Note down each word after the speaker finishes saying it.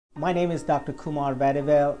My name is Dr. Kumar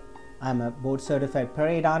Vadivel. I'm a board-certified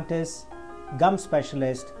periodontist, gum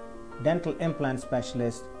specialist, dental implant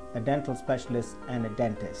specialist, a dental specialist, and a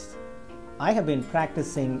dentist. I have been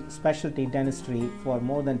practicing specialty dentistry for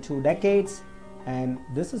more than 2 decades, and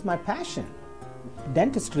this is my passion.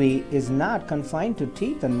 Dentistry is not confined to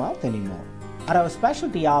teeth and mouth anymore. At our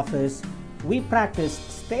specialty office, we practice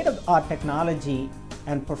state-of-the-art technology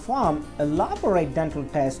and perform elaborate dental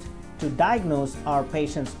tests to diagnose our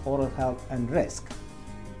patients' oral health and risk.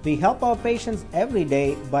 We help our patients every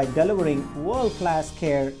day by delivering world-class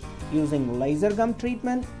care using laser gum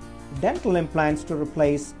treatment, dental implants to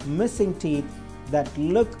replace missing teeth that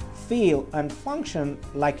look, feel, and function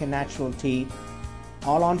like a natural teeth,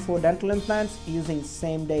 all-on-4 dental implants using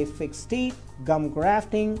same-day fixed teeth, gum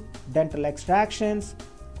grafting, dental extractions,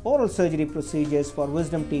 oral surgery procedures for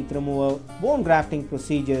wisdom teeth removal, bone grafting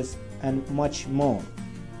procedures, and much more.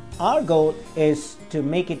 Our goal is to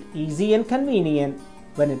make it easy and convenient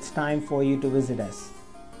when it's time for you to visit us.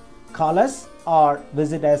 Call us or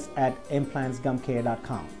visit us at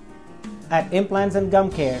implantsgumcare.com. At Implants and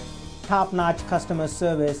Gum Care, top-notch customer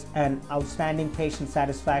service and outstanding patient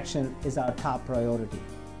satisfaction is our top priority.